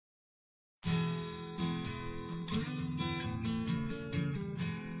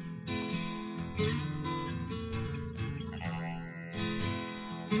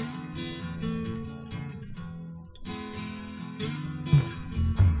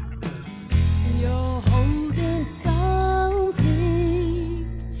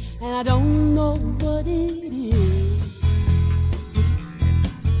I don't know what it is.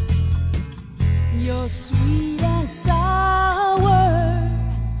 You're sweet and sour,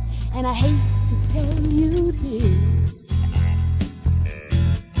 and I hate to tell you this.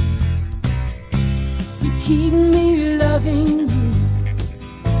 You keep me loving you.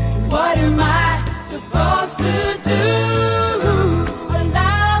 What am I supposed to do?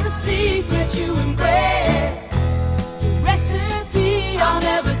 Allow the secret you embrace, the recipe I'll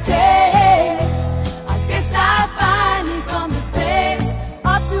never taste. I guess I finally come to face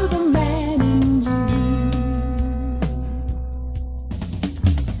up to the man in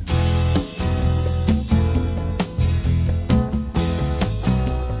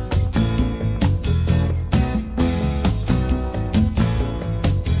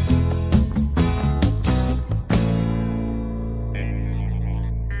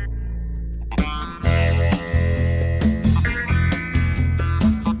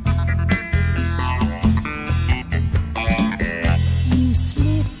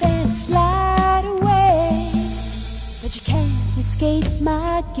escape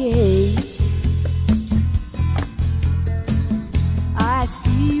my gaze. I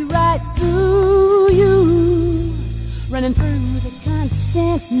see right through you, running through the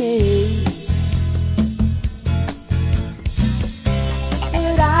constant maze.